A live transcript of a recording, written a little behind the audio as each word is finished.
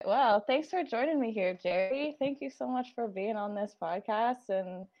Well, thanks for joining me here, Gerry. Thank you so much for being on this podcast,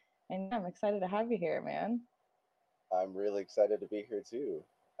 and yeah, I'm excited to have you here, man. I'm really excited to be here too.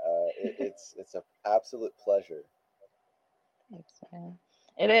 It's an absolute pleasure. Thanks, man.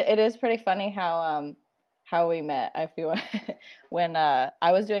 It is pretty funny how we met. I feel when I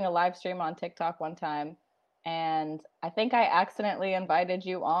was doing a live stream on TikTok one time, and I think I accidentally invited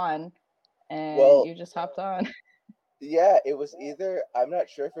you on, and Well, you just hopped on. yeah, it was either I'm not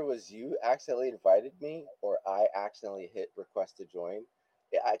sure if it was you accidentally invited me or I accidentally hit request to join.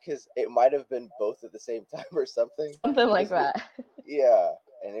 Yeah, because it might have been both at the same time or something. Something like Because that. yeah,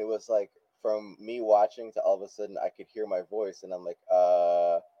 and it was like from me watching to all of a sudden I could hear my voice, and I'm like,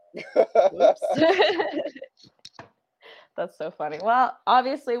 Whoops. That's so funny. Well,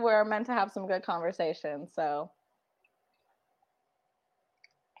 obviously we're meant to have some good conversation, so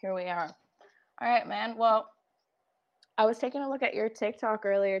here we are. All right, man. Well, I was taking a look at your TikTok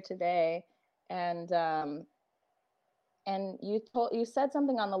earlier today, and you said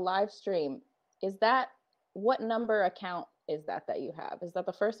something on the live stream. Is that what number account is that you have? Is that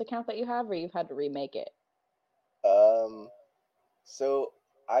the first account that you have, or you've had to remake it? um. So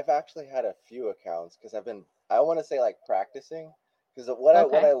I've actually had a few accounts because I want to say like practicing because of what I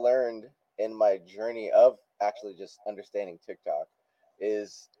Okay. learned in my journey of actually just understanding TikTok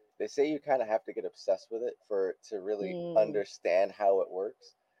is they say you kind of have to get obsessed with it for to really Mm, understand how it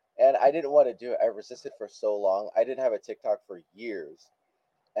works. And I didn't want to do it. I resisted for so long. I didn't have a TikTok for years.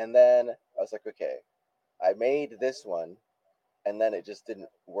 And then I was like, okay, I made this one and then it just didn't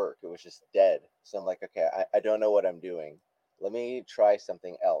work. It was just dead. So I'm like, okay, I don't know what I'm doing. Let me try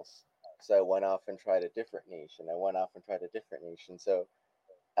something else. So I went off and tried a different niche, and I went off and tried a different niche. And so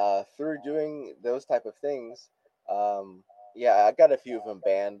through doing those type of things, um, yeah, I got a few of them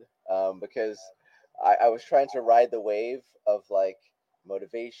banned because I was trying to ride the wave of like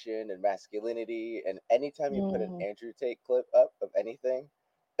motivation and masculinity. And anytime you put an mm. Andrew Tate clip up of anything,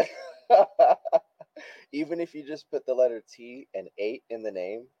 even if you just put the letter T and 8 in the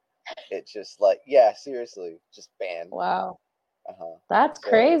name, it's just like, yeah, seriously, just banned. Wow, Uh-huh. that's So,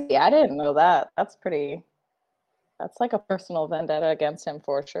 crazy. I didn't know that. That's pretty. That's like a personal vendetta against him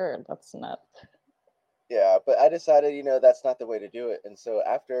for sure. That's nuts. yeah, but I decided, that's not the way to do it. And so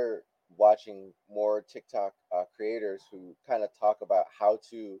after watching more TikTok creators who kind of talk about how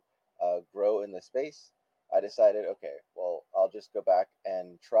to grow in the space, I decided, okay, well, I'll just go back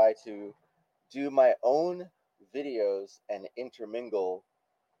and try to do my own videos and intermingle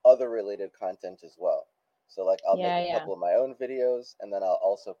other related content as well. So like I'll make Yeah, a yeah. couple of my own videos and then I'll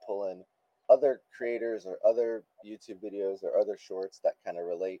also pull in other creators or other YouTube videos or other shorts that kind of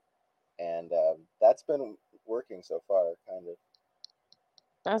relate, and that's been working so far, kind of.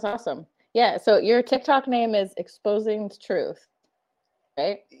 That's awesome. Yeah. So your TikTok name is Exposing Truth,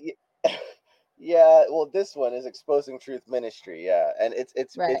 right? Ye- Yeah, well, this one is exposing truth ministry, yeah, and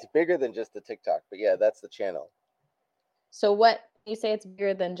it's Right. bigger than just the TikTok, but yeah, that's the channel. So what you say it's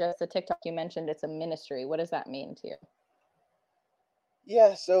bigger than just the TikTok you mentioned it's a ministry. What does that mean to you?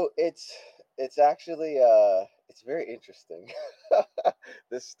 Yeah, so it's actually it's very interesting.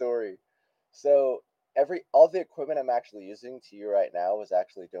 This story. So every all the equipment I'm actually using to you right now was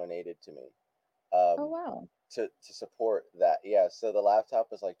actually donated to me. Oh Um wow. to support that. Yeah, so the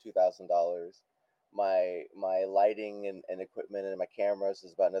laptop was like $2,000. My lighting and equipment and my cameras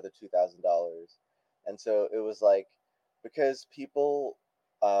is about another $2,000. And so it was like because people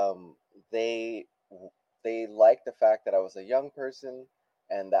um they they liked the fact that I was a young person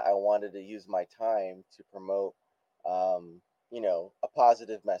and that I wanted to use my time to promote a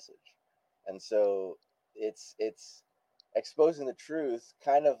positive message. And so it's exposing the truth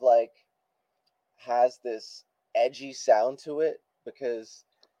kind of like has this edgy sound to it because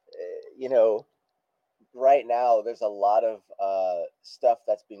you know right now there's a lot of stuff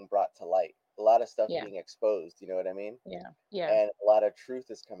that's being brought to light, a lot of stuff Yeah. being exposed, you know what I mean, Yeah. Yeah. and a lot of truth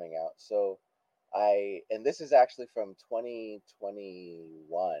is coming out. So and this is actually from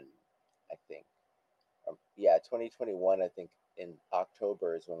 2021, I think. Yeah, 2021, I think in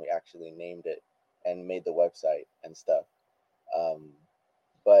October is when we actually named it and made the website and stuff. um,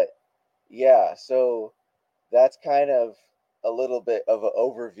 but yeah, so that's kind of a little bit of an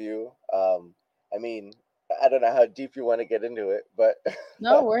overview. I mean, I don't know how deep you want to get into it, but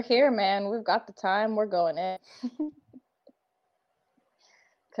No, we're here, man. We've got the time. We're going in.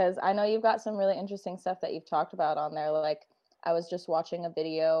 Because I know you've got some really interesting stuff that you've talked about on there. Like I was just watching a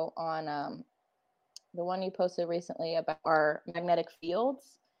video on the one you posted recently about our magnetic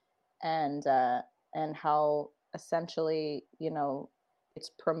fields and uh, and how essentially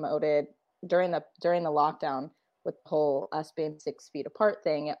it's promoted during the lockdown. with the whole us being 6 feet apart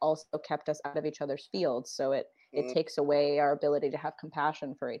thing, it also kept us out of each other's fields. So it Mm-hmm. takes away our ability to have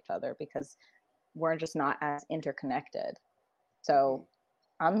compassion for each other because we're just not as interconnected. Mm-hmm. So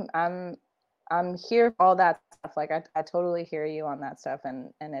I'm here for all that stuff. Like I totally hear you on that stuff,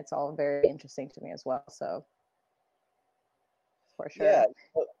 and it's all very interesting to me as well. So for Yeah,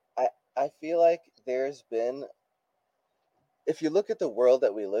 sure. I I feel like there's been, if you look at the world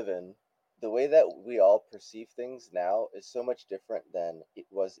that we live in, the way that we all perceive things now is so much different than it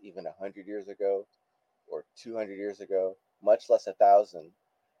was even 100 years ago or 200 years ago, much less 1,000.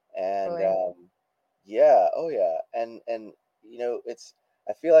 And Totally. yeah, oh yeah, and it's,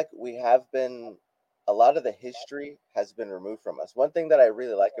 I feel like we have been, a lot of the history has been removed from us. One thing that I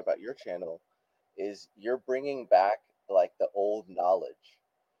really like about your channel is you're bringing back like the old knowledge.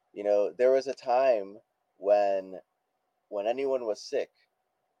 There was a time when anyone was sick,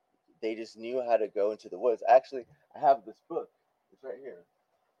 they just knew how to go into the woods. Actually, I have this book. It's right here.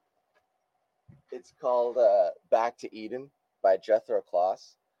 It's called Back to Eden by Jethro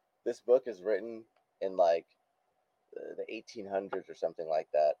Kloss. This book is written in like the 1800s or something like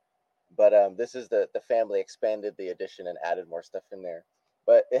that. But this is the family expanded the edition and added more stuff in there.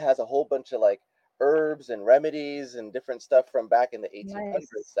 But it has a whole bunch of like herbs and remedies and different stuff from back in the 1800s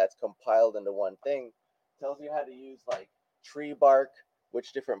Nice. that's compiled into one thing. Tells you how to use like tree bark,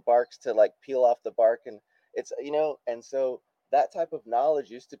 which different barks to like peel off the bark, and and so that type of knowledge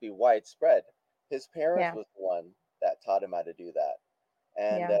used to be widespread. His parents Yeah. was the one that taught him how to do that,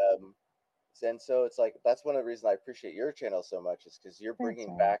 and Yeah. so it's like that's one of the reasons I appreciate your channel so much, is because you're Thanks, bringing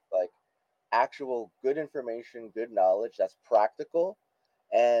man. back like actual good information, good knowledge that's practical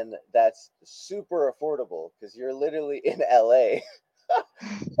and that's super affordable because you're literally in LA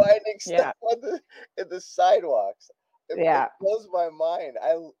finding stuff Yeah. on the in the sidewalks. It Yeah. blows my mind.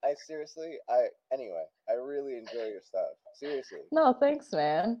 I seriously, I anyway, I really enjoy your stuff. Seriously. No, thanks,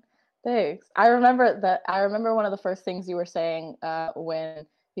 man. Thanks. I remember one of the first things you were saying when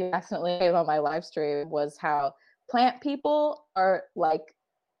you accidentally came on my live stream was how plant people are like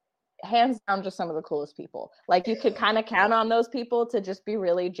hands down just some of the coolest people. Like you could kind of count on those people to just be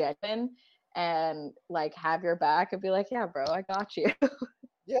really genuine and like have your back and be like, yeah, bro, I got you.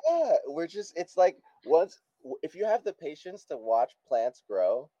 Yeah, it's like once, if you have the patience to watch plants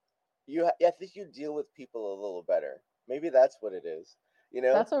grow, I think you deal with people a little better. Maybe that's what it is,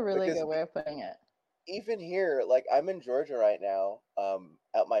 That's a really because good way of putting it. even here, like I'm in Georgia right now,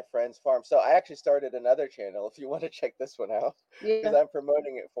 at my friend's farm. So I actually started another channel if you want to check this one out, because Yeah. I'm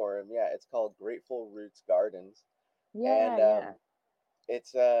promoting it for him. Yeah, it's called Grateful Roots Gardens, Yeah. and Yeah.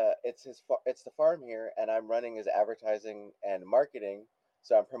 it's the farm here, and I'm running his advertising and marketing.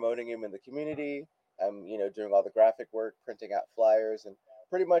 So I'm promoting him in the community. I'm doing all the graphic work, printing out flyers, and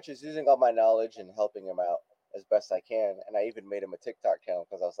pretty much is using all my knowledge and helping him out as best I can. And I even made him a TikTok channel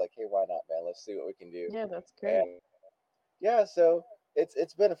because I was like, hey, why not, man? Let's see what we can do. Yeah, that's great. And yeah, so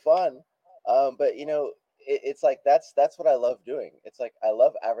it's been fun. But it's like that's what I love doing. It's like I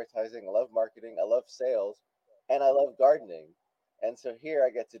love advertising, I love marketing, I love sales, and I love gardening. And so here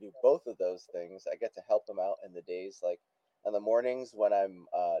I get to do both of those things. I get to help him out in the days, like in the mornings when I'm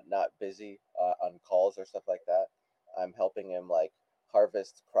not busy on calls or stuff like that. I'm helping him like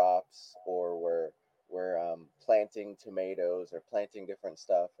harvest crops, or we're planting tomatoes or planting different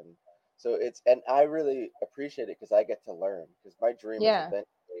stuff, and I really appreciate it because I get to learn, because my dream is Yeah.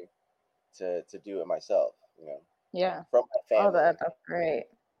 eventually to do it myself, Yeah. from my Oh, family. that's great.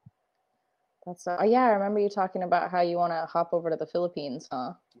 That's oh yeah, I remember you talking about how you want to hop over to the Philippines,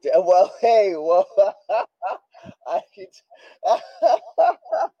 huh? Yeah, well, hey, well, I could,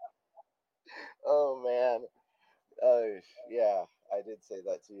 oh man, yeah, I did say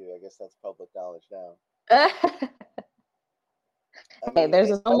that to you. I guess that's public knowledge now. I Hey, mean, there's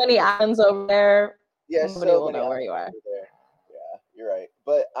it's so funny many because islands over there. yeah, Nobody so will many know where you islands are. over there. Yeah, you're right.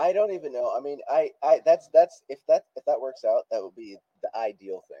 But I don't even know. I mean, that's if that works out, that would be the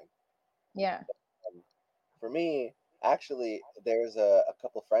ideal thing. Yeah. Um, for me, actually, there's a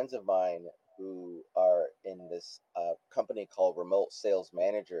couple friends of mine who are in this company called Remote Sales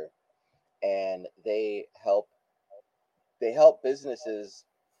Manager, and they help businesses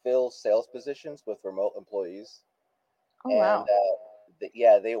fill sales positions with remote employees. Oh And wow.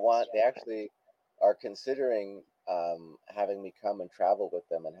 yeah, they actually are considering having me come and travel with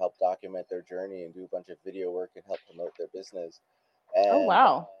them and help document their journey and do a bunch of video work and help promote their business. Oh And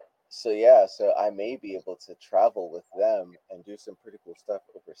wow. so yeah, so I may be able to travel with them and do some pretty cool stuff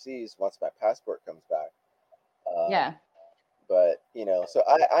overseas once my passport comes back. Yeah. But so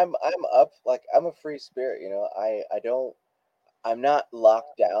I'm up, like I'm a free spirit. I'm not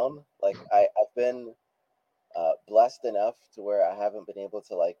locked down. Like I've been blessed enough to where I haven't been able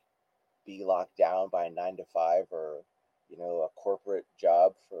to like be locked down by a 9 to 5 or a corporate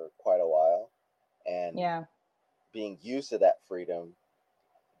job for quite a while, and Yeah, being used to that freedom.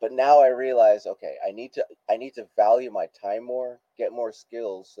 But now I realize, okay, I need to value my time more, get more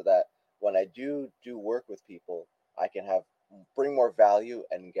skills, so that when I do work with people, I can have bring more value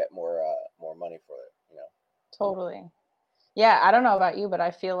and get more money for it. totally. Yeah, I don't know about you, but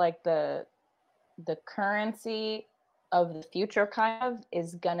I feel like the currency of the future kind of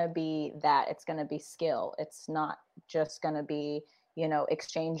is going to be that it's going to be skill. It's not just going to be,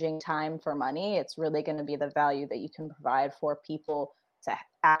 exchanging time for money. It's really going to be the value that you can provide for people to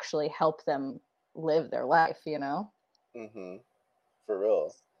actually help them live their life. Mm-hmm. For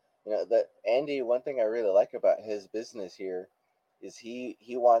real. That Andy, one thing I really like about his business here is he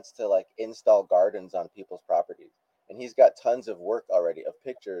wants to like install gardens on people's properties. And he's got tons of work already of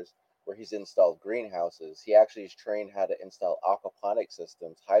pictures where he's installed greenhouses. He actually is trained how to install aquaponic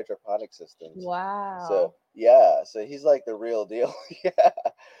systems, hydroponic systems. So Wow. yeah, so he's like the real deal. Yeah.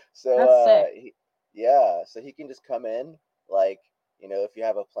 So That's sick. yeah, so he can just come in, like, if you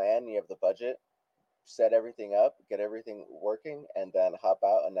have a plan, you have the budget, set everything up, get everything working, and then hop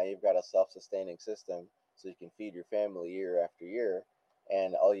out, and now you've got a self-sustaining system, so you can feed your family year after year,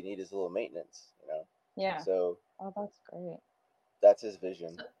 and all you need is a little maintenance. Yeah. So Oh, that's great. that's his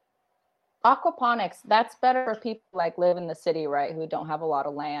vision. So aquaponics, that's better for people like live in the city, right? Who don't have a lot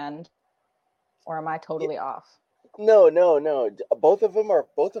of land, or am I Yeah, totally off? no, no, no. Both of them are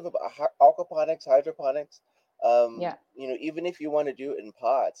aquaponics, hydroponics. Yeah. Even if you want to do it in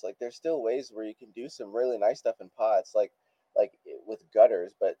pots, like there's still ways where you can do some really nice stuff in pots, like with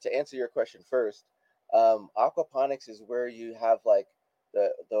gutters. But to answer your question first, aquaponics is where you have like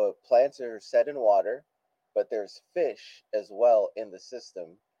the plants are set in water, but there's fish as well in the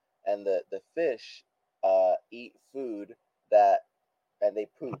system, and the fish eat food that and they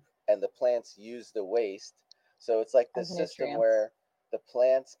poop, and the plants use the waste. So it's like As this system nutrients. where the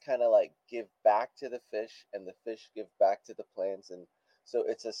plants kind of like give back to the fish and the fish give back to the plants, and so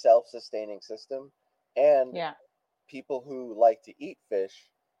it's a self-sustaining system. And Yeah. people who like to eat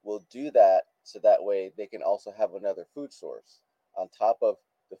fish will do that, so that way they can also have another food source on top of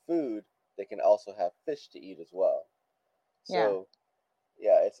the food. They can also have fish to eat as well. Yeah. So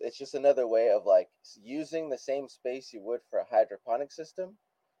yeah, it's just another way of like using the same space you would for a hydroponic system,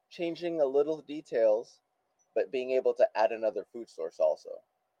 changing a little details, but being able to add another food source also.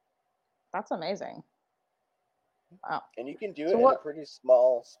 That's amazing. Wow. And you can do So it in a what pretty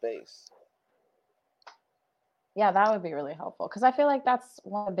small space. Yeah, that would be really helpful because I feel like that's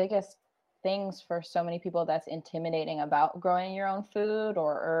one of the biggest things for so many people that's intimidating about growing your own food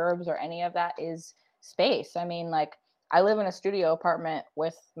or herbs or any of that is space. I mean, like I live in a studio apartment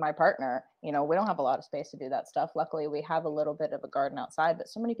with my partner. We don't have a lot of space to do that stuff. Luckily, we have a little bit of a garden outside, but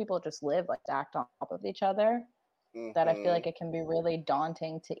so many people just live like stacked on top of each other that I feel Mm-hmm. like it can be really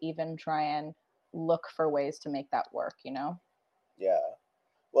daunting to even try and look for ways to make that work. Yeah.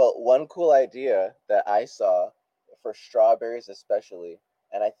 Well, one cool idea that I saw for strawberries especially,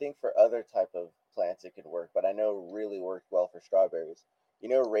 and I think for other type of plants it could work, but I know really worked well for strawberries.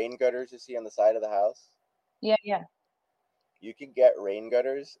 Rain gutters you see on the side of the house? Yeah, yeah, You can get rain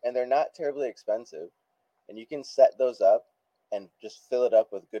gutters, and they're not terribly expensive, and you can set those up and just fill it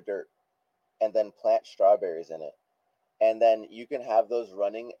up with good dirt, and then plant strawberries in it, and then you can have those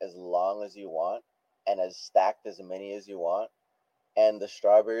running as long as you want and as stacked as many as you want, and the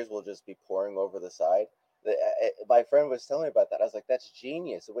strawberries will just be pouring over the side. My friend was telling me about that. I was like, that's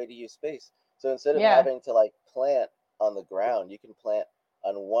genius, a way to use space. So instead of yeah, having to like plant on the ground, you can plant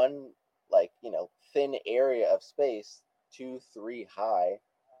on one, like, thin area of space, 2, 3 high,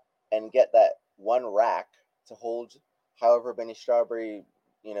 and get that one rack to hold however many strawberry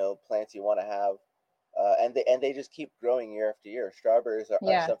plants you want to have. And they just keep growing year after year. Strawberries aren't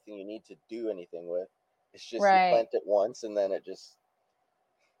yeah. something you need to do anything with. It's just you Right. plant it once, and then it just,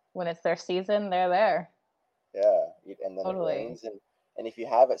 When it's their season, they're there. yeah, and then it Totally. rains, and if you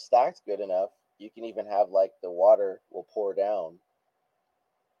have it stacked good enough, you can even have like the water will pour down.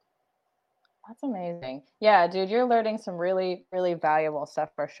 That's amazing. Yeah, dude, you're learning some really, really valuable stuff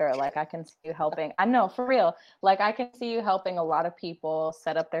for sure. Like I can see you helping. I know for real. Like I can see you helping a lot of people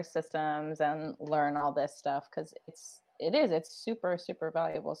set up their systems and learn all this stuff because it's super, super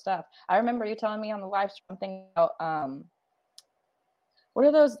valuable stuff. I remember you telling me on the live stream something about what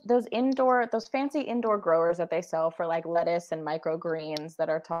are those fancy indoor growers that they sell for like lettuce and microgreens that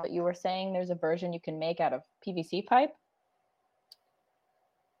are tall. You were saying there's a version you can make out of PVC pipe?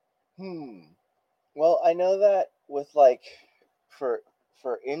 Hmm. Well, I know that with like for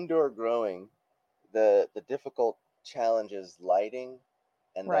indoor growing, the difficult challenge is lighting,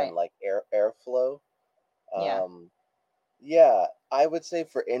 and then Right. like airflow. Yeah. Um, yeah, I would say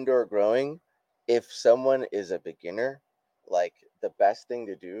for indoor growing, if someone is a beginner, like the best thing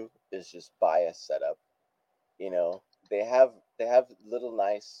to do is just buy a setup. You know, they have little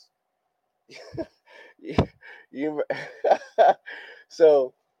nice you, you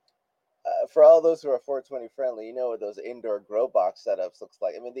so for all those who are 420 friendly, you know what those indoor grow box setups looks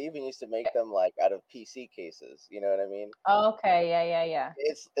like. I mean, they even used to make them like out of PC cases. You know what I mean? Okay. Yeah. Yeah. Yeah.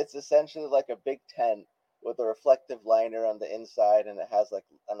 It's essentially like a big tent with a reflective liner on the inside, and it has like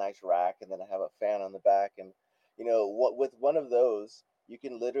a nice rack, and then I have a fan on the back. And what, with one of those, you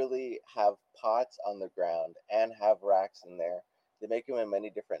can literally have pots on the ground and have racks in there. They make them in many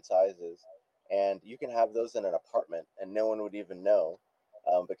different sizes, and you can have those in an apartment, and no one would even know,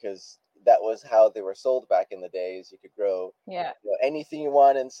 because that was how they were sold back in the days. You could grow, Yeah. anything you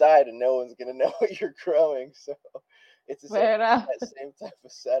want inside, and no one's gonna know what you're growing. So it's essentially Fair enough. that same type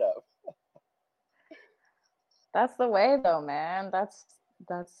of setup. That's the way though, man. That's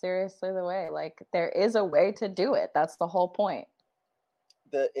seriously the way. Like there is a way to do it. That's the whole point.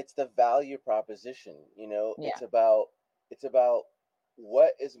 It's the value proposition. Yeah. It's about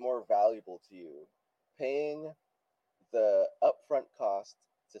what is more valuable to you, paying the upfront cost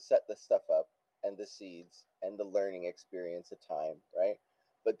to set the stuff up, and the seeds and the learning experience of time, right?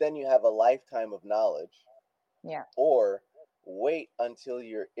 But then you have a lifetime of knowledge, Yeah. or wait until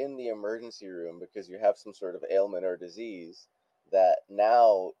you're in the emergency room because you have some sort of ailment or disease, that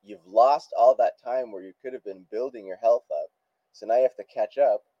now you've lost all that time where you could have been building your health up. So now you have to catch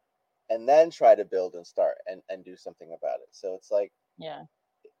up and then try to build and start and do something about it. So it's like Yeah.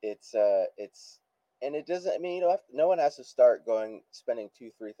 it's and it doesn't, I mean, no one has to start going spending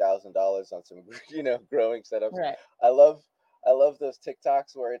 $2,000-3,000 on some growing setups. Right. I love I love those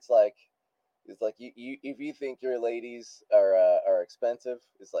TikToks where it's like you if you think your ladies are expensive,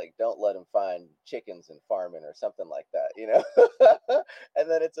 it's like don't let them find chickens and farming or something like that. And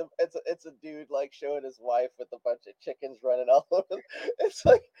then it's a dude like showing his wife with a bunch of chickens running all over. It's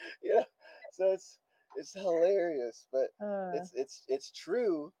like you know, so it's hilarious, but Uh, it's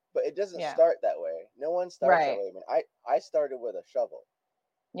true, but it doesn't yeah. start that way. No one starts that Right. way. I mean, I started with a shovel,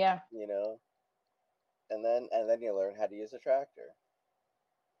 Yeah. you know, and then you learn how to use a tractor.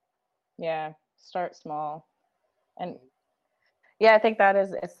 Yeah. Start small. And Mhm. yeah, I think that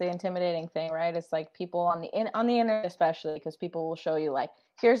is it's the intimidating thing, right? It's like people on the internet especially because people will show you like,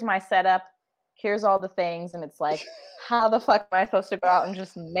 here's my setup, here's all the things, and it's like, how the fuck am I supposed to go out and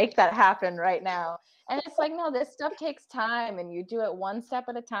just make that happen right now? And it's like, no, this stuff takes time and you do it one step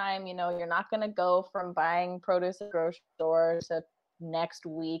at a time. You're not gonna go from buying produce at the grocery store to next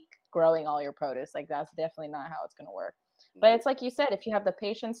week growing all your produce. Like that's definitely not how it's gonna work. But Nope. it's like you said, if you have the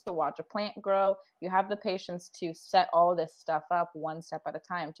patience to watch a plant grow, you have the patience to set all this stuff up one step at a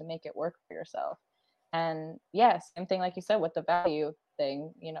time to make it work for yourself. And yes, same thing like you said with the value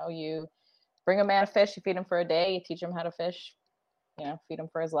thing. You bring a man a fish, you feed him for a day, you teach him how to fish, feed him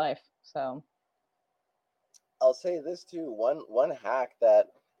for his life. So I'll say this too. One hack that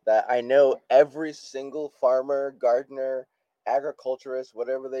I know every single farmer, gardener, agriculturist,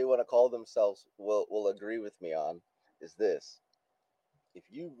 whatever they want to call themselves, will agree with me on is this. If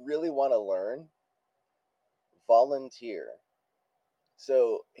you really want to learn, volunteer.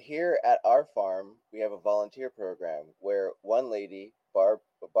 So here at our farm, we have a volunteer program where one lady, Barb,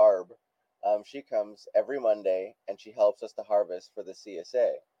 she comes every Monday and she helps us to harvest for the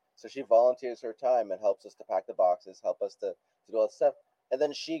CSA. So she volunteers her time and helps us to pack the boxes, help us to do all the stuff, and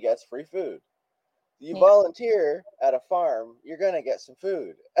then she gets free food. You yeah, volunteer at a farm, you're gonna get some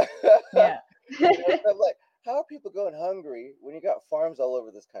food. yeah, So I'm like, how are people going hungry when you got farms all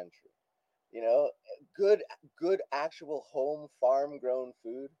over this country? you know good good actual home farm grown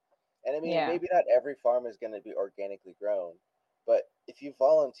food. And I mean, yeah, maybe not every farm is going to be organically grown, but if you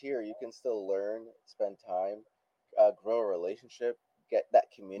volunteer you can still learn, spend time, grow a relationship, get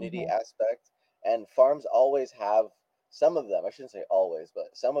that community hmm, aspect. And farms always have, some of them, I shouldn't say always,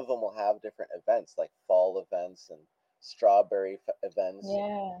 but some of them will have different events like fall events and strawberry events,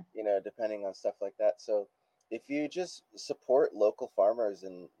 yeah, depending on stuff like that. So if you just support local farmers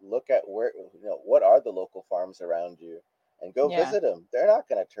and look at where, what are the local farms around you, and go yeah, visit them, they're not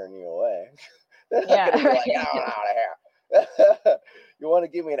going to turn you away. They're not going to yeah, be like, get right, on out of here. You want to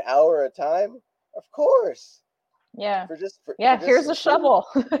give me an hour at a time? Of course. yeah, For yeah. just Here's some a food. shovel.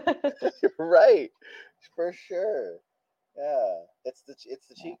 Right. For sure. Yeah, it's the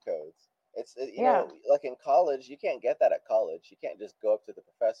Yeah, cheat codes. It's yeah, like in college, you can't get that at college. You can't just go up to the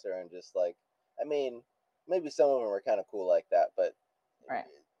professor and just like, I mean, maybe some of them are kind of cool like that, but right.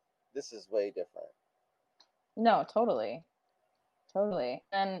 this is way different. No, totally. Totally.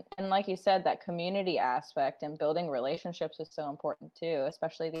 And like you said, that community aspect and building relationships is so important too,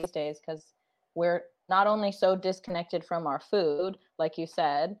 especially these days, because we're not only so disconnected from our food, like you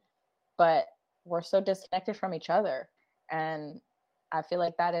said, but we're so disconnected from each other. And I feel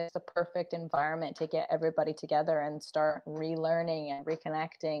like that is the perfect environment to get everybody together and start relearning and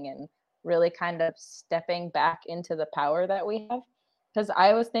reconnecting and really kind of stepping back into the power that we have. Because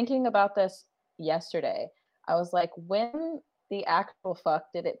I was thinking about this yesterday. I was like, when the actual fuck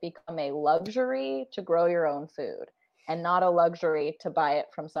did it become a luxury to grow your own food and not a luxury to buy it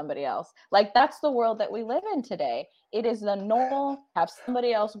from somebody else? Like, that's the world that we live in today. It is the normal to have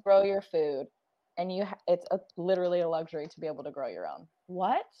somebody else grow your food, and it's literally a luxury to be able to grow your own.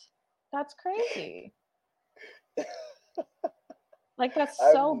 What? That's crazy. Like, that's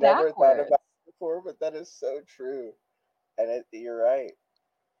I've so never thought backwards. about it before, but that is so true. And you're right.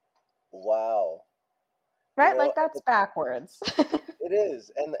 Wow. You Right? know, Like, that's backwards. it is.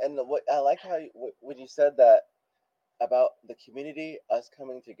 And what I like how when you said that about the community, us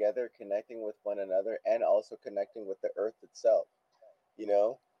coming together, connecting with one another, and also connecting with the earth itself. You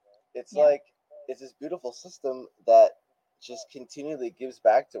know, it's Yeah. like it's this beautiful system that just continually gives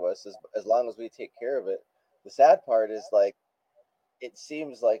back to us as long as we take care of it. The sad part is like it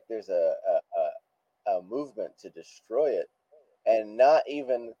seems like there's a movement to destroy it, and not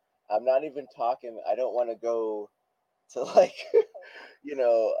even I'm not even talking. I don't want to go to like you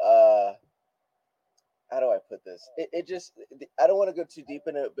know how do I put this? It just I don't want to go too deep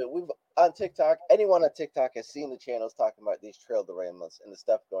in it, but we've on TikTok. Anyone on TikTok has seen the channels talking about these trail derailments and the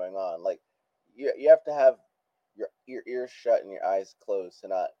stuff going on. Like you have to have your ears shut and your eyes closed to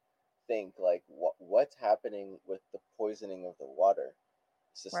not think like what's happening with the poisoning of the water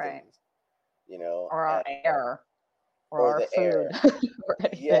Right. systems, you know, Or our and air or or our the air. food or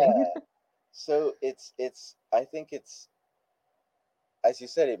anything. Yeah. So it's I think it's as you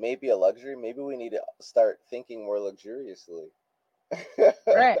said, it may be a luxury. Maybe we need to start thinking more luxuriously.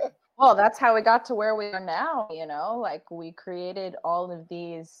 Right. Well, that's how we got to where we are now, like we created all of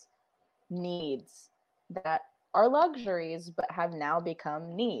these needs that are luxuries but have now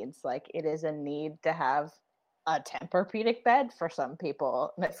become needs. Like, it is a need to have a Tempur-Pedic bed for some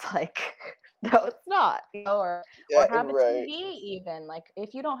people, and it's like, no, it's not, or Yeah, have a TV. right. Even like,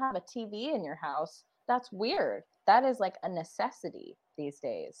 if you don't have a TV in your house, that's weird. That is like a necessity these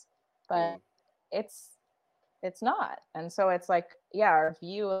days, but Mm. it's it's not. And so it's like, yeah, our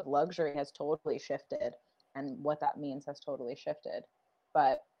view of luxury has totally shifted, and what that means has totally shifted.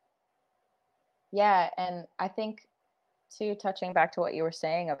 But yeah, and I think too, touching back to what you were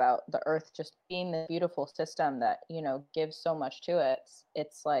saying about the earth just being the beautiful system that, gives so much to it.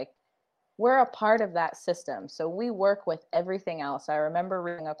 It's like we're a part of that system. So we work with everything else. I remember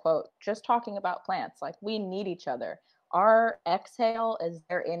reading a quote just talking about plants. Like, we need each other. Our exhale is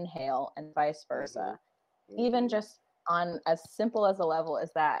their inhale and vice Mhm. versa. Even Mhm. just on as simple as a level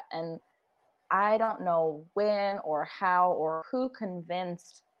as that. And I don't know when or how or who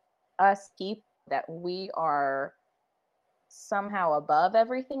convinced us people that we are somehow above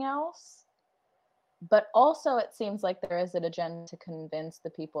everything else. But also, it seems like there is an agenda to convince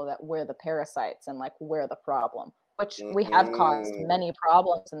the people that we're the parasites and like we're the problem, which we have caused Mhm. many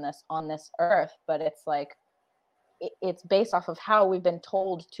problems in this on this earth. But it's like it's based off of how we've been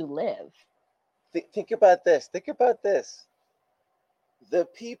told to live. Think about this. Think about this. The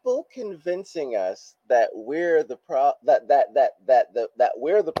people convincing us that we're the that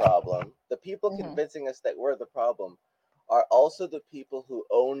we're the problem. The people Hmm. convincing us that we're the problem are also the people who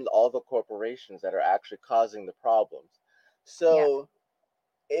own all the corporations that are actually causing the problems. Yeah. So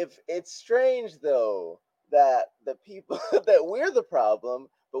if it's strange though that the people that we're the problem,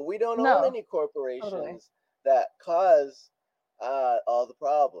 but we don't own No. any Totally. corporations that cause all the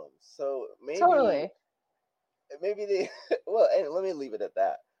problems. So Totally. maybe they well, and let me leave it at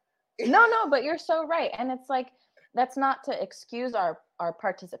that. No, but you're so right. And it's like, that's not to excuse our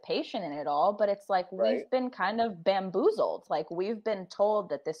participation in it all, but it's like Right? we've been kind of bamboozled. Like, we've been told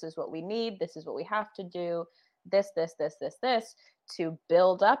that this is what we need, this is what we have to do, this to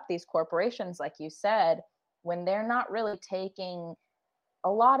build up these corporations, like you said, when they're not really taking a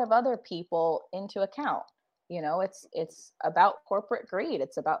lot of other people into account. It's about corporate greed.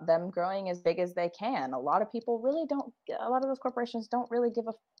 It's about them growing as big as they can. A lot of people really don't, a lot of those corporations don't really give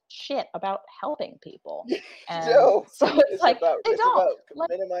a shit about helping people. And No, so it's like they it's don't. about Like,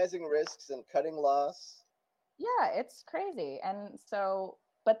 minimizing risks and cutting loss. yeah, it's crazy. And so,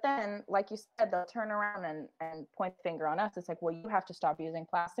 but then, like you said, they'll turn around and point the finger on us. It's like, well, you have to stop using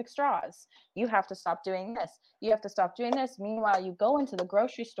plastic straws. You have to stop doing this. You have to stop doing this. Meanwhile, you go into the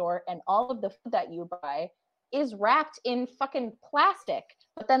grocery store and all of the food that you buy is wrapped in fucking plastic,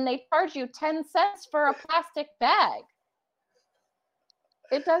 but then they charge you 10 cents for a plastic bag.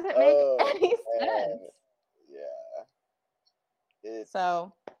 It doesn't make Oh any man, sense. yeah. It's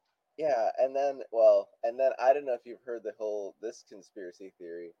So, yeah, and then I don't know if you've heard the whole this conspiracy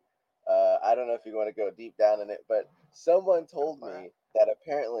theory. I don't know if you want to go deep down in it, but someone go told for it. me that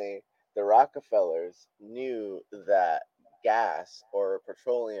apparently the Rockefellers knew that gas or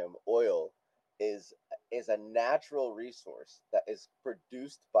petroleum oil is is a natural resource that is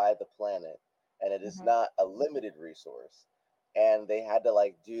produced by the planet, and it is Mhm. not a limited resource. And they had to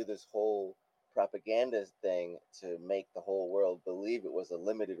like do this whole propaganda thing to make the whole world believe it was a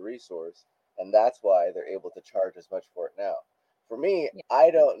limited resource, and that's why they're able to charge as much for it now. For me, Yeah.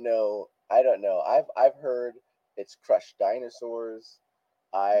 I don't know. I don't know. I've heard it's crushed dinosaurs.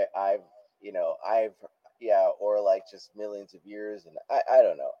 I've I've yeah, or like just millions of years, and I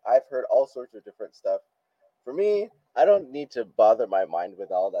don't know. I've heard all sorts of different stuff. For me, I don't need to bother my mind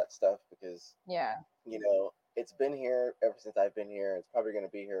with all that stuff because Yeah. it's been here ever since I've been here. It's probably going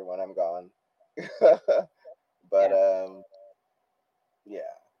to be here when I'm gone. But Yeah. yeah,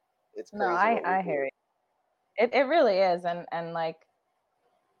 it's No, crazy what we I do. hear you. It really is, and like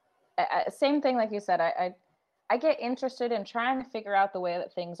same thing like you said. I get interested in trying to figure out the way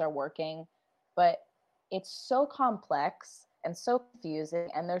that things are working, but it's so complex and so confusing,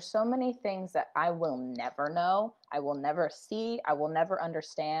 and there's so many things that I will never know, I will never see, I will never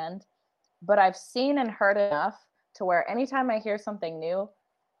understand. But I've seen and heard enough to where anytime I hear something new,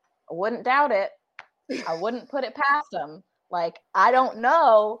 I wouldn't doubt it. I wouldn't put it past them. Like, I don't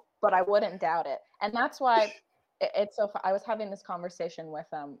know, but I wouldn't doubt it. And that's why it's so I was having this conversation with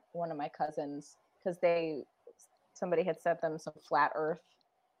one of my cousins because somebody had sent them some flat earth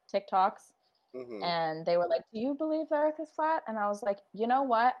TikToks, Hmm. and they were like, "Do you believe the earth is flat?" And I was like, "You know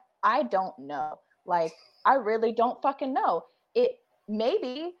what? I don't know. Like, I really don't fucking know. It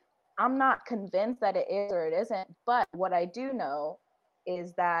maybe I'm not convinced that it is or it isn't, but what I do know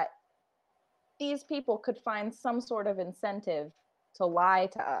is that these people could find some sort of incentive to lie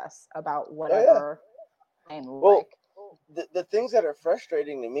to us about Oh yeah. whatever I'm Well, like." the things that are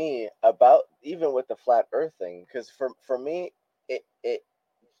frustrating to me about even with the flat Earth thing, because for me, it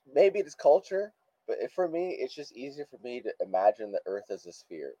maybe it's culture, but for me, it's just easier for me to imagine the Earth as a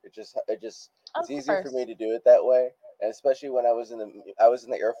sphere. It's Of easier for course. me to do it that way, and especially when I was in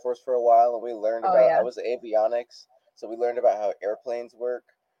the Air Force for a while, and we learned Oh about I yeah. was avionics, so we learned about how airplanes work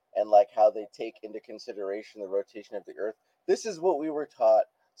and like how they take into consideration the rotation of the Earth. This is what we were taught,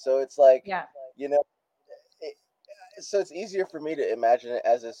 so it's like Yeah. you know. It, so it's easier for me to imagine it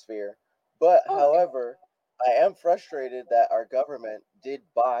as a sphere. But Totally. however, I am frustrated that our government did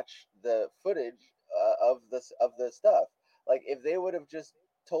botch the footage of the stuff. Like if they would have just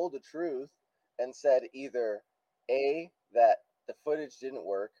told the truth and said either a that the footage didn't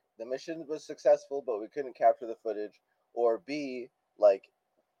work, the mission was successful, but we couldn't capture the footage, or b like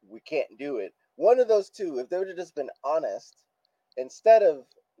we can't do it. One of those two. If they would have just been honest instead of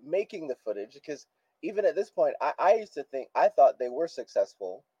making the footage, because even at this point, I used to think I thought they were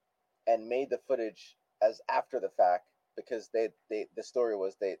successful and made the footage as after the fact because they the story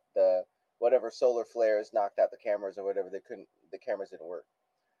was the whatever solar flares knocked out the cameras or whatever the cameras didn't work.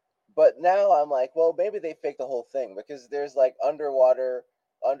 But now I'm like, well, maybe they faked the whole thing because there's like underwater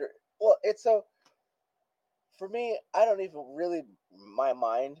under well, it's so for me, I don't even really my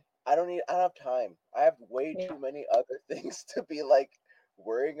mind. I don't have time. I have way Yeah. too many other things to be like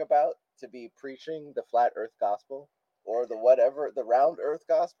worrying about to be preaching the flat earth gospel or the whatever, the round earth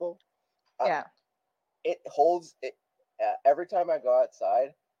gospel. I, Yeah. it holds it every time I go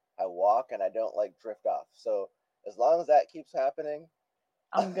outside, I walk and I don't like drift off. So as long as that keeps happening,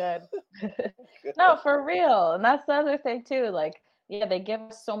 I'm good. good. No, for real. And that's the other thing too. Like, yeah, they give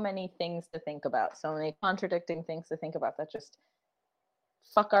us so many things to think about, so many contradicting things to think about that just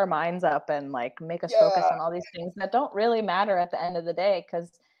fuck our minds up and like make us focus Yeah. on all these things that don't really matter at the end of the day.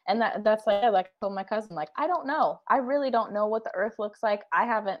 Because and that's like I told my cousin, like, I don't know, I really don't know what the earth looks like. I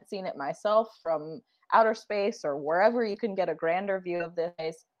haven't seen it myself from outer space or wherever you can get a grander view of this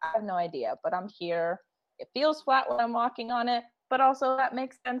place. I have no idea, but I'm here. It feels flat when I'm walking on it, but also that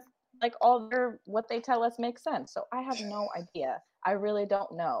makes sense. Like all their what they tell us makes sense, so I have no idea. I really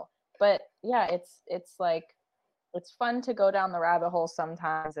don't know. But yeah, it's like it's fun to go down the rabbit hole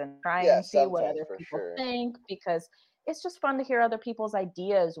sometimes and try Yeah, and see what sometimes other for people sure. think, because it's just fun to hear other people's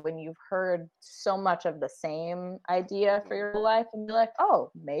ideas when you've heard so much of the same idea for Hmm. your life and be like,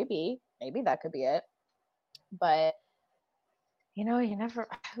 oh, maybe that could be it. But you never,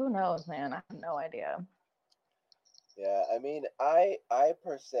 who knows, man? I have no idea. Yeah, I mean, I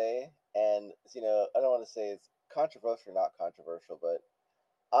per se, and I don't want to say it's controversial or not controversial, but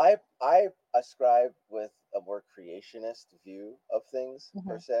I ascribe with a more creationist view of things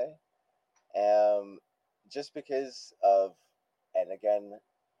per Hmm. se, um, just because of, and again,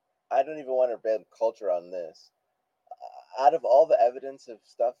 I don't even want to blame culture on this. Out of all the evidence of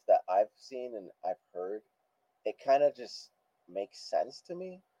stuff that I've seen and I've heard, it kind of just makes sense to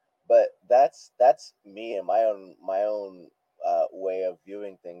me. But that's me and my own way of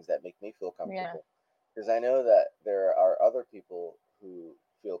viewing things that make me feel Yeah. comfortable. Because I know that there are other people who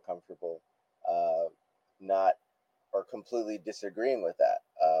feel comfortable, uh, not or completely disagreeing with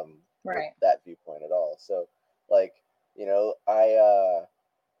Right. that viewpoint at all. So, like,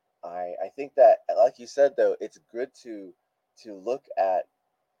 I think that, like you said, though, it's good to look at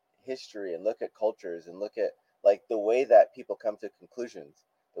history and look at cultures and look at like the way that people come to conclusions,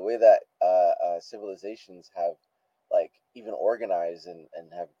 the way that civilizations have like even organized and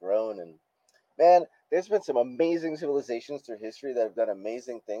have grown. And man, there's been some amazing civilizations through history that have done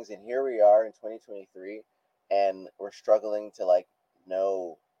amazing things, and here we are in 2023, and we're struggling to like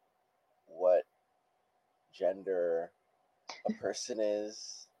know what gender a person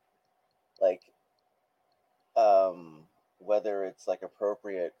is, like whether it's like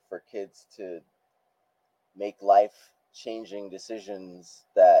appropriate for kids to make life changing decisions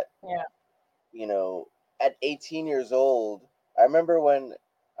that Yeah. you know at 18 years old. I remember when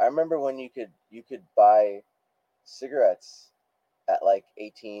you could buy cigarettes at like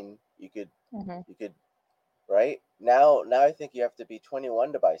 18. Hmm. You could right now I think you have to be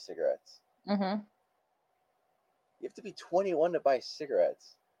 21 to buy cigarettes. Hmm. You have to be 21 to buy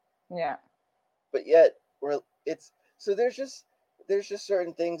cigarettes, Yeah. but yet we're it's so there's just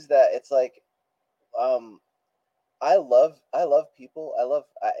certain things that it's like um I love people.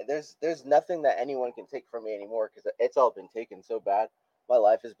 There's nothing that anyone can take from me anymore because it's all been taken so bad. My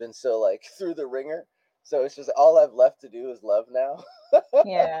life has been so like through the ringer. So it's just all I've left to do is love now.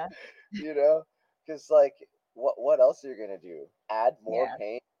 Yeah. you know, because like what else are you gonna do? Add more Yeah.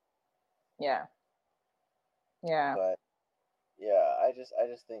 pain? Yeah. Yeah. But yeah, I just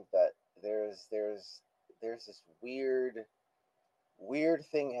think that there's this weird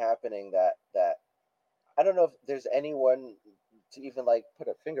thing happening that I don't know if there's anyone to even like put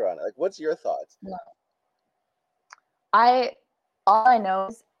a finger on it. Like, what's your thoughts? No. I all I know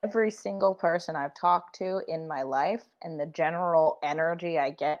is every single person I've talked to in my life and the general energy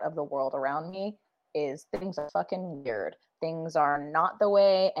I get of the world around me is things are fucking weird. Things are not the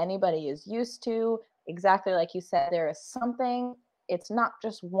way anybody is used to. Exactly like you said, there is something, it's not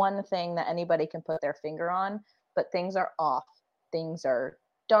just one thing that anybody can put their finger on, but things are off. Things are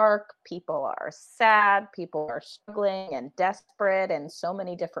dark. People are sad. People are struggling and desperate in so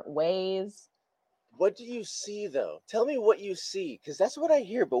many different ways. What do you see though? Tell me what you see, because that's what I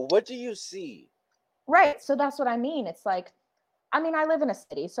hear. But what do you see? Right. So that's what I mean. It's like, I mean, I live in a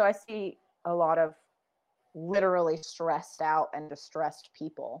city, so I see a lot of literally stressed out and distressed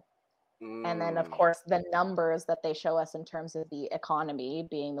people. And then, of Mm, course, the numbers that they show us in terms of the economy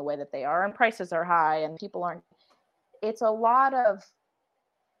being the way that they are, and prices are high, and people aren't. It's a lot of,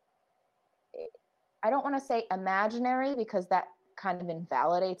 I don't want to say imaginary because that kind of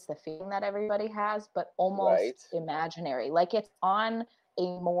invalidates the feeling that everybody has, but right. almost imaginary. Like it's on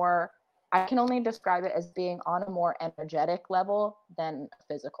a more, I can only describe it as being on a more energetic level than a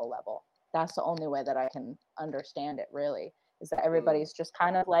physical level. That's the only way that I can understand it, really, is that Mm, everybody's just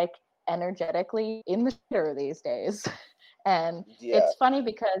kind of like energetically in the shitter these days. And yeah. it's funny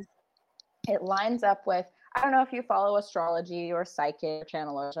because it lines up with, I don't know if you follow astrology or psychic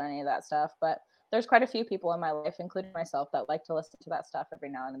channelers or any of that stuff, but there's quite a few people in my life, including myself, that like to listen to that stuff every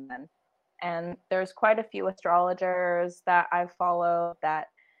now and then. And there's quite a few astrologers that I follow that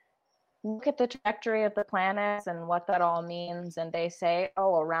look at the trajectory of the planets and what that all means. And they say,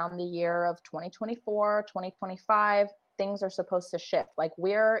 oh, around the year of 2024, 2025, things are supposed to shift. Like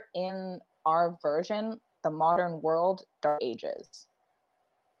we're in our version, the modern world, dark ages.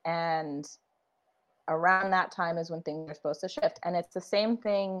 And around that time is when things are supposed to shift. And it's the same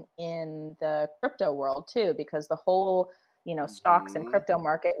thing in the crypto world too, because the whole, stocks and Mm-hmm. crypto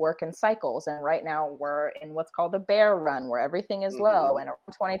market work in cycles. And right now we're in what's called a bear run where everything is low. Mm-hmm. And around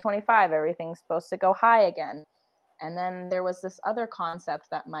 2025, everything's supposed to go high again. And then there was this other concept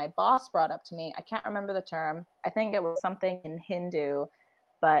that my boss brought up to me. I can't remember the term. I think it was something in Hindu,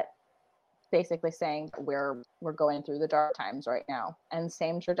 but basically saying that we're going through the dark times right now. And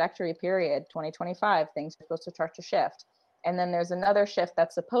same trajectory period, 2025, things are supposed to start to shift. And then there's another shift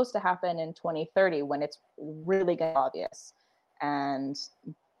that's supposed to happen in 2030 when it's really obvious. And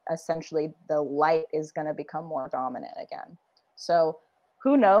essentially the light is going to become more dominant again. So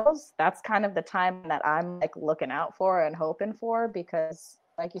who knows? That's kind of the time that I'm like looking out for and hoping for, because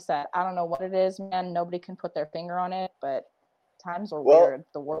like you said, I don't know what it is, man. Nobody can put their finger on it, but times are Well, weird.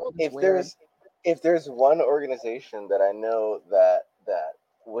 The world is if weird. there's one organization that I know that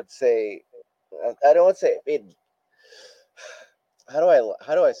would say, I don't want to say it. How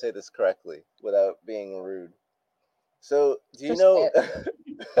do I say this correctly without being rude? So, do you Just say know?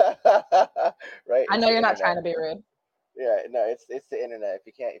 it. Right, I it's know the you're not internet. trying to be rude. Yeah, no, it's the internet.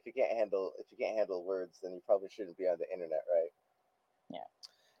 If you can't handle words, then you probably shouldn't be on the internet, right? Yeah.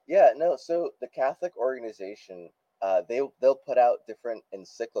 Yeah, no. So the Catholic organization, they'll put out different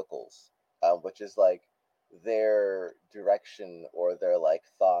encyclicals, which is like their direction or their like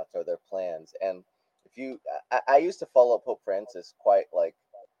thoughts or their plans. And if you, I used to follow Pope Francis quite like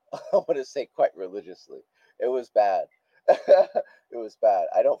I want to say quite religiously. It was bad. It was bad.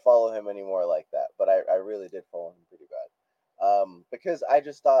 I don't follow him anymore like that, but I really did follow him pretty bad. Because I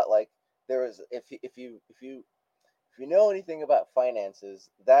just thought like there was if you know anything about finances,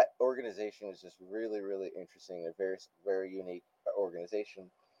 that organization is just really, really interesting. A very, very unique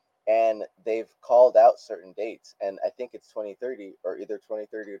organization. And they've called out certain dates. And I think it's 2030 or either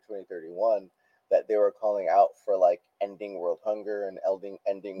 2030 or 2031 that they were calling out for like ending world hunger and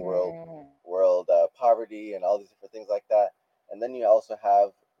ending Mm. world poverty and all these different things like that. And then you also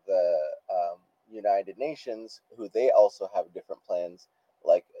have the United Nations, who they also have different plans.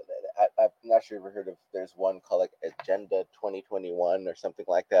 Like I'm not sure if you've heard of. There's one called like Agenda 2021 or something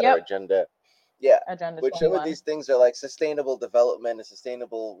like that, or Yep. Agenda, yeah. Agenda Which some of 21. these things are like sustainable development and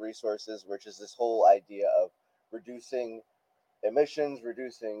sustainable resources, which is this whole idea of reducing emissions,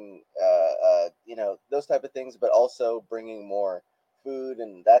 reducing those type of things, but also bringing more food.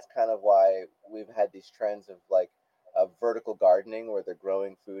 And that's kind of why we've had these trends of like vertical gardening, where they're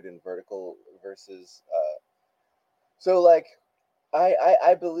growing food in vertical versus so like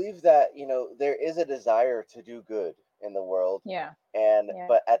I believe that there is a desire to do good in the world, Yeah. and Yeah.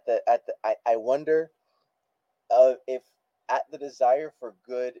 but I wonder if at the desire for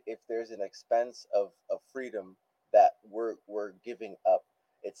good, if there's an expense of freedom that we're giving up.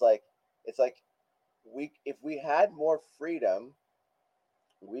 It's like we if we had more freedom,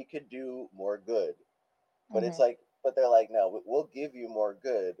 we could do more good. But it's Hmm. like but they're like, no, we'll give you more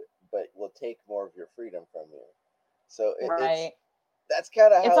good, but we'll take more of your freedom from you. So it's Right. that's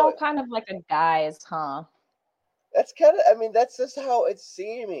kind of It's how all it kind of like a guise, huh? that's kind of I mean that's just how it's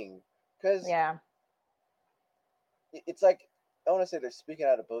seeming, because Yeah. it's like I want to say they're speaking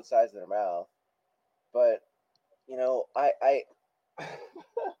out of both sides of their mouth, but I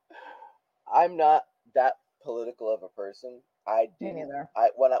I'm not that political of a person. I Me didn't neither. I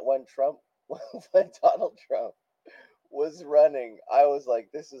when Trump when Donald Trump was running, I was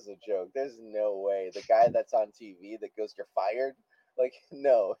like, this is a joke. There's no way. The guy that's on TV that goes, you're fired? Like,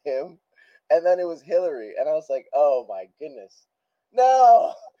 no, him. And then it was Hillary, and I was like, oh my goodness.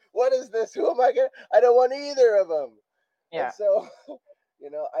 No, what is this? Who am I gonna? I don't want either of them. And Yeah. so,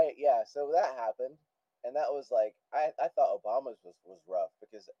 so that happened. And that was like I thought Obama's was rough,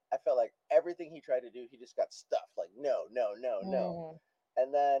 because I felt like everything he tried to do, he just got stuffed. Like, no, no, no, no. Mm.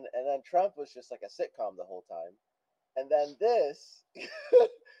 And then Trump was just like a sitcom the whole time. And then this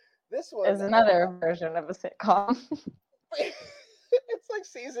this one, Is another version of a sitcom. it's like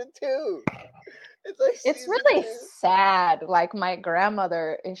season two. It's like It's season really two. sad. Like my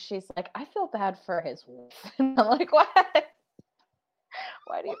grandmother, she's like, I feel bad for his wife. And I'm like, what?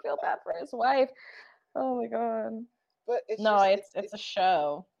 Why do you feel bad for his wife? Oh my god. But it's No, just it's a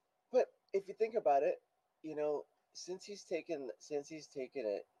show. but if you think about it, you know, since he's taken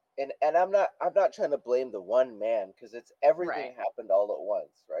it, and I'm not trying to blame the one man, because it's Right. everything happened all at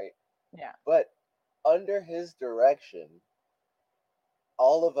once, right? Yeah. But under his direction,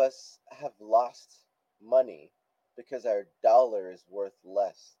 all of us have lost money because our dollar is worth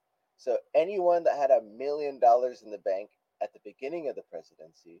less. So anyone that had $1 million in the bank at the beginning of the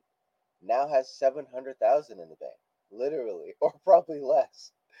presidency now has 700,000 in the bank, literally, or probably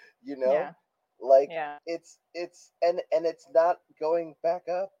less. You know, Yeah. like Yeah. and it's not going back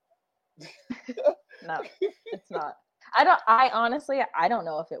up. No, it's not. I honestly I don't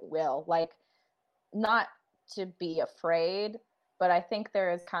know if it will. Like, not to be afraid, but I think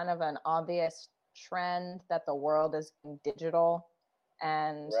there is kind of an obvious trend that the world is going digital.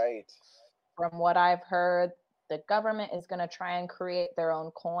 And Right, from what I've heard, the government is going to try and create their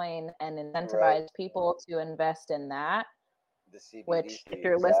own coin and right. incentivize people to invest in that. The Which, CBDC, if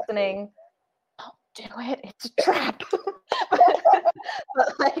you're exactly. listening, don't do it. It's a trap.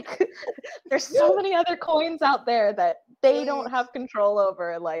 But like, there's so Yeah, many other coins out there that they don't please. have control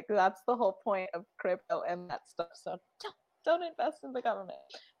over. Like, that's the whole point of crypto and that stuff. So don't. Don't invest in the government.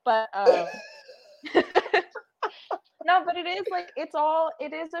 But no, but it is like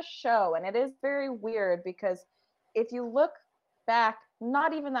it is a show, and it is very weird because if you look back,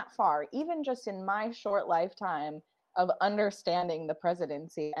 not even that far, even just in my short lifetime of understanding the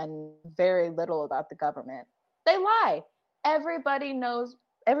presidency and very little about the government, they lie. Everybody knows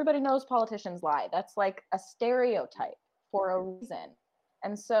politicians lie. That's like a stereotype for a reason.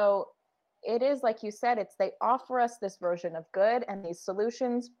 And so it is like you said, it's they offer us this version of good and these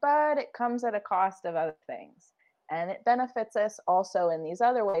solutions, but it comes at a cost of other things. And it benefits us also in these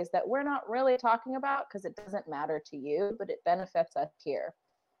other ways that we're not really talking about because it doesn't matter to you, but it benefits us here.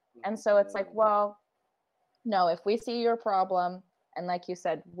 And so it's like, well, no, if we see your problem and like you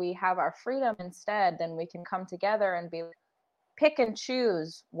said, we have our freedom instead, then we can come together and be pick and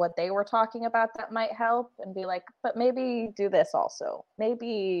choose what they were talking about that might help and be like, but maybe do this also.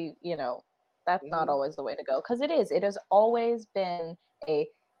 Maybe, that's not always the way to go. Because it has always been a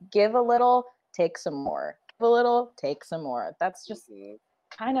give a little, take some more. Give a little, take some more. That's just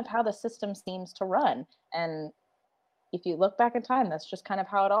kind of how the system seems to run. And if you look back in time, that's just kind of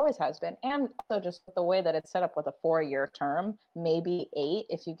how it always has been. And also just the way that it's set up with a 4-year term, maybe 8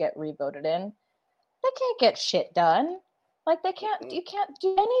 if you get revoted in. They can't get shit done. Like you can't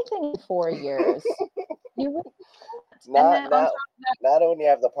do anything in 4 years. You really can't. Not only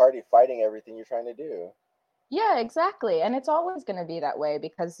have the party fighting everything you're trying to do. Yeah, exactly. And it's always going to be that way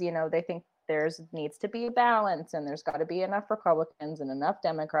because, they think there's needs to be a balance and there's got to be enough Republicans and enough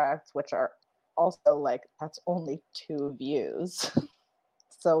Democrats, which are also like, that's only 2 views.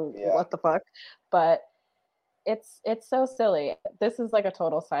 So what the fuck? But it's so silly. This is like a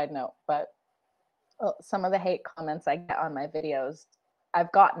total side note, but some of the hate comments I get on my videos,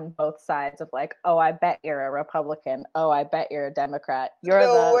 I've gotten both sides of like, oh, I bet you're a Republican. Oh, I bet you're a Democrat. You're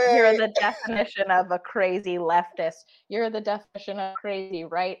the definition of a crazy leftist. You're the definition of crazy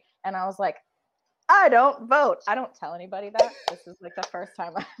right. And I was like, I don't vote. I don't tell anybody that. This is like the first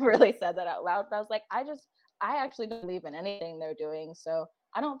time I really said that out loud. But I was like, I actually don't believe in anything they're doing, so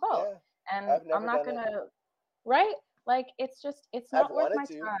I don't vote. Yeah, and I'm not gonna, right? Like it's not worth my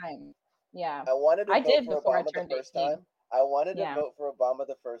time. Yeah, I wanted to vote for before Obama the first time. I wanted to vote for Obama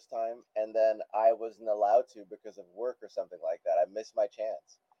the first time, and then I wasn't allowed to because of work or something like that. I missed my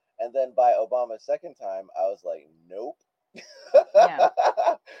chance. And then by Obama's second time, I was like, nope. Yeah.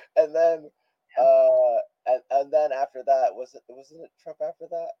 And then, and then after that, wasn't it Trump after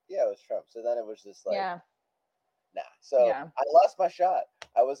that? Yeah, it was Trump. So then it was just like, nah. So I lost my shot.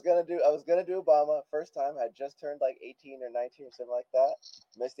 I was gonna do Obama first time. I just turned like 18 or 19 or something like that.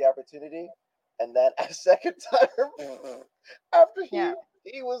 Missed the opportunity, and then a second time after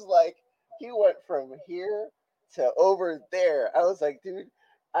he was like, he went from here to over there. I was like, dude,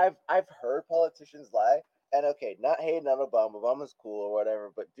 I've heard politicians lie, and okay, not hating on Obama. Obama's cool or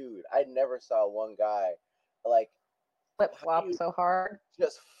whatever, but dude, I never saw one guy like flip flop so hard.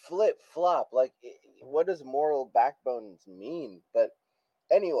 Just flip flop. Like, what does moral backbones mean? But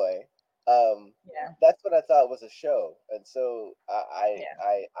anyway, that's what I thought was a show, and so I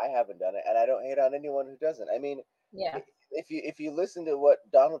haven't done it, and I don't hate on anyone who doesn't. I mean, if you listen to what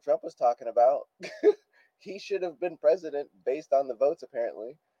Donald Trump was talking about, he should have been president based on the votes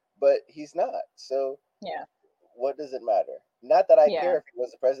apparently, but he's not. So what does it matter? Not that I care if he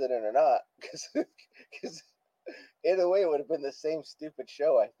was the president or not, because either way, it would have been the same stupid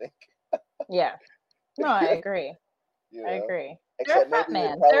show, I think. Yeah. No, I agree. I agree. Except they're a fat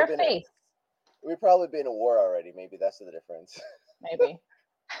man. They're a face. We'd probably be in a war already. Maybe that's the difference. Maybe.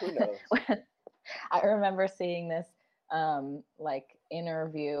 Who knows? I remember seeing this like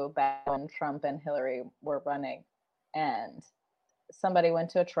interview back when Trump and Hillary were running, and somebody went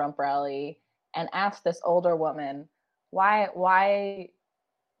to a Trump rally and asked this older woman, why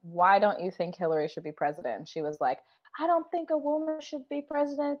don't you think Hillary should be president? She was like, I don't think a woman should be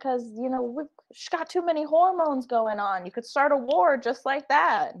president because, she's got too many hormones going on. You could start a war just like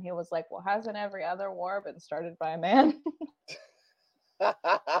that. And he was like, well, hasn't every other war been started by a man?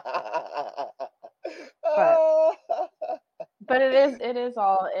 but it is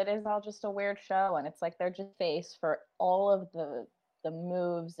all just a weird show, and it's like they're just face for all of the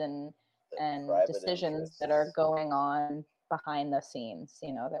moves and decisions that are going on behind the scenes,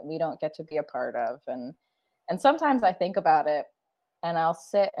 that we don't get to be a part of. And sometimes I think about it and I'll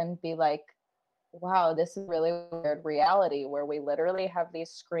sit and be like, wow, this is really weird reality where we literally have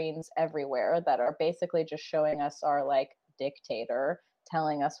these screens everywhere that are basically just showing us our like dictator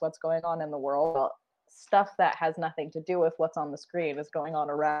telling us what's going on in the world. Well, stuff that has nothing to do with what's on the screen is going on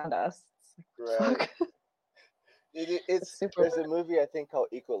around us. Right. It's there's a movie I think called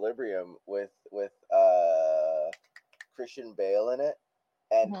Equilibrium with Christian Bale in it,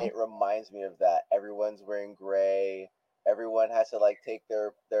 and Hmm. it reminds me of that. Everyone's wearing gray. Everyone has to like take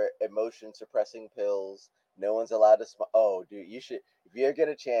their emotion suppressing pills. No one's allowed to smile. Oh, dude, you should, if you ever get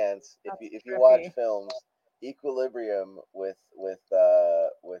a chance, That's if you watch trippy. films, Equilibrium with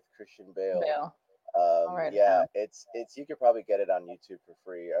Christian Bale. Bill. I'll write it Yeah, down. it's you could probably get it on YouTube for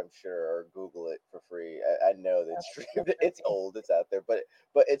free, I'm sure, or Google it for free. I know that it's That's free. so It's trippy. old, it's out there, but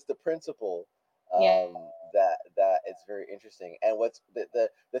it's the principle Yeah. that it's very interesting. And what's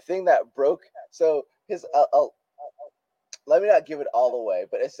the thing that broke, so his let me not give it all away,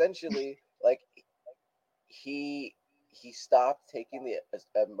 but essentially, like, he he stopped taking the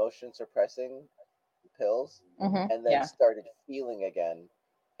emotion suppressing pills, Hmm. and then Yeah. started feeling again.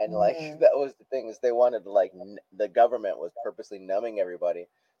 And like Mm. that was the thing, is they wanted to like the government was purposely numbing everybody,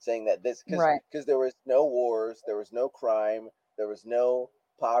 saying that this, Right. because there was no wars, there was no crime, there was no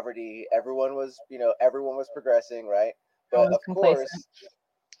poverty, everyone was, everyone was progressing, right? But Everyone's of complacent. course,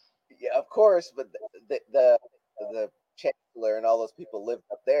 yeah, of course, but the chancellor and all those people lived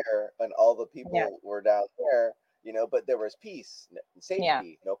up there, and all the Yeah. people were down there, but there was peace and Yeah.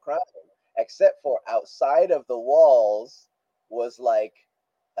 safety, no crime, except for outside of the walls was like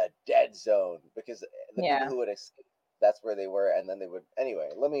a dead zone, because the people Yeah. who would escape, that's where they were, and then they would, anyway.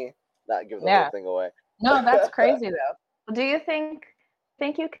 Let me not give the whole Yeah. thing away. No, that's crazy though. Do you think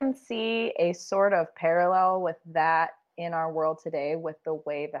you can see a sort of parallel with that in our world today with the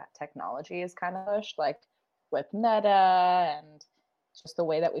way that technology is kind of pushed, like with Meta and just the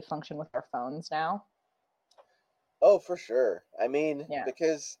way that we function with our phones now? Oh, for sure. I mean, Yeah.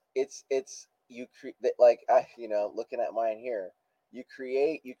 because it's you create, like, I, looking at mine here, you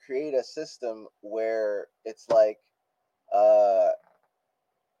create a system where it's like, uh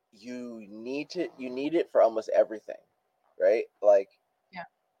you need it for almost everything, right? Like, Yeah.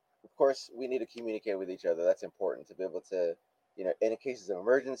 of course, we need to communicate with each other. That's important to be able to, in cases of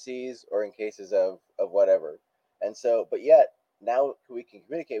emergencies or in cases of whatever. And so, but yet now we can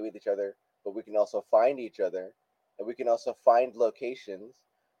communicate with each other, but we can also find each other, and we can also find locations,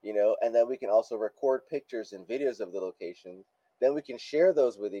 and then we can also record pictures and videos of the locations. Then we can share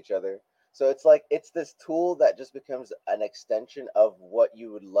those with each other. So it's like it's this tool that just becomes an extension of what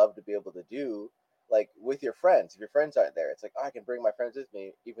you would love to be able to do, like with your friends. If your friends aren't there, it's like, oh, I can bring my friends with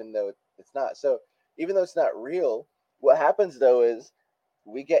me, even though it's not. So even though it's not real, what happens though is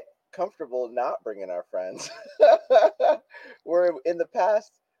we get comfortable not bringing our friends. Where in the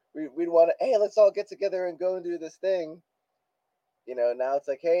past we'd want to, hey, let's all get together and go and do this thing. Now it's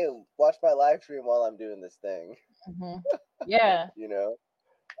like, hey, watch my live stream while I'm doing this thing. Hmm. Yeah. You know,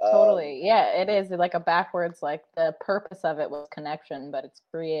 um, Totally. Yeah, it is like a backwards, like the purpose of it was connection, but it's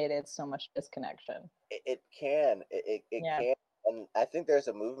created so much disconnection. it can, it Yeah. can. And I think there's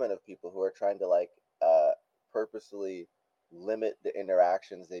a movement of people who are trying to like uh purposely limit the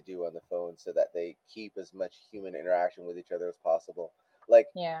interactions they do on the phone, so that they keep as much human interaction with each other as possible. Like,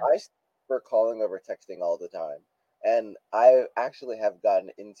 Yeah. I prefer calling over texting all the time, and I actually have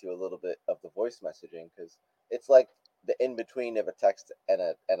gotten into a little bit of the voice messaging, because it's like the in between of a text and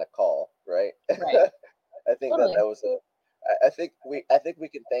a call, right? Right. I think that Totally. was a. I think we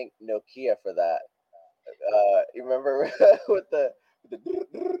can thank Nokia for that. You remember with the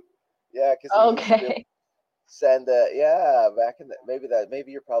yeah, because you used to be able to Okay. send yeah, back in the,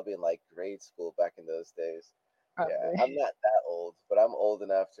 maybe you're probably in like grade school back in those days. Yeah, Probably. I'm not that old, but I'm old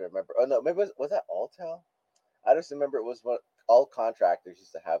enough to remember. Oh no, maybe was that Alltel? I just remember it was what all contractors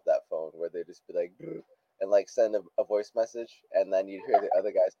used to have, that phone where they'd just be like and like send a voice message, and then you'd hear the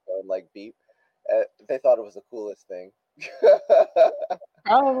other guy's phone like beep. They thought it was the coolest thing.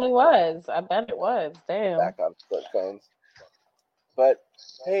 Probably was. I bet it was. Damn. Back on flip phones. But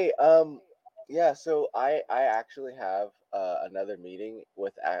hey, yeah. So I actually have another meeting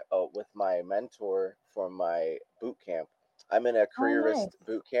with my mentor from my boot camp. I'm in a Oh, careerist nice.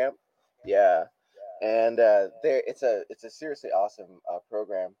 boot camp. Yeah, and there it's a seriously awesome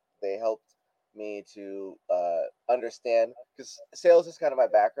program. They helped me to understand, because sales is kind of my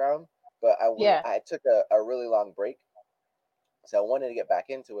background, but Yeah. I took a really long break, so I wanted to get back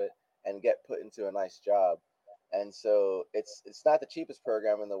into it and get put into a nice job. And so it's not the cheapest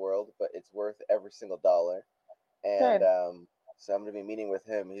program in the world, but it's worth every single dollar. And Good. so I'm going to be meeting with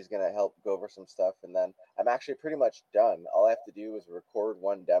him. He's going to help go over some stuff, and then I'm actually pretty much done. All I have to do is record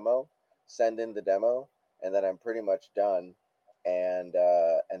one demo, send in the demo, and then I'm pretty much done. And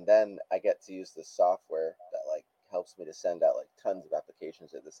then I get to use the software that like helps me to send out like tons of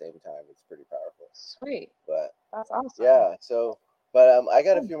applications at the same time. It's pretty powerful. Sweet. But That's awesome. yeah, so, but I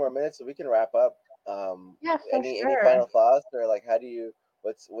got a Good. few more minutes, so we can wrap up. Yeah, for Any final sure. thoughts, or like,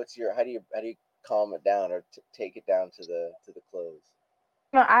 what's your how do you calm it down or take it down to the close?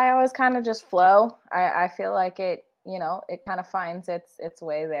 No, I always kind of just flow. I feel like it, it kind of finds its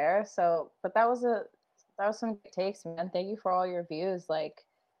way there. So, but that was some good takes, man. Thank you for all your views. Like,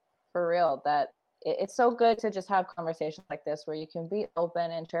 for real, that it's so good to just have conversations like this where you can be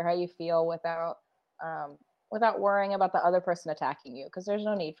open and share how you feel um, without worrying about the other person attacking you, because there's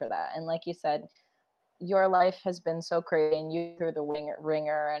no need for that. And like you said, your life has been so crazy and you through the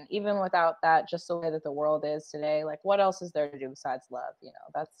ringer, and even without that, just the way that the world is today, like what else is there to do besides love?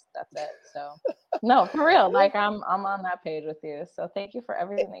 That's it. So no, for real, like I'm on that page with you. So thank you for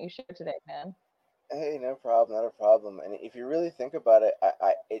everything that you shared today, man. Hey, no problem, not a problem. And if you really think about it,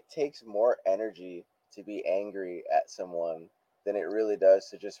 it takes more energy to be angry at someone than it really does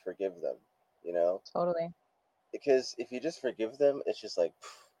to just forgive them, you know? Totally. Because if you just forgive them, it's just like,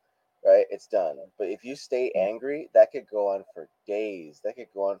 right, it's done. But if you stay Yeah. angry, that could go on for days, that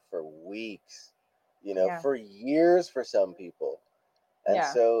could go on for weeks, Yeah. for years for some people. And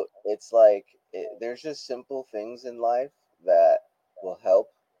Yeah. so it's like there's just simple things in life that will help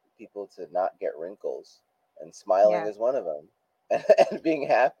people to not get wrinkles, and smiling Yeah. is one of them, and being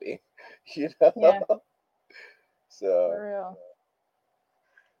happy, you know. Yeah. So For real.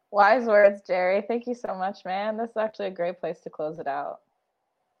 Wise words, Gerry. Thank you so much, man. This is actually a great place to close it out.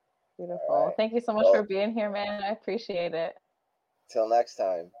 all Beautiful. right, Thank you so much for well, being here, man. I appreciate it. till next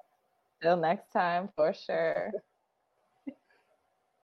time. Till next time, for sure.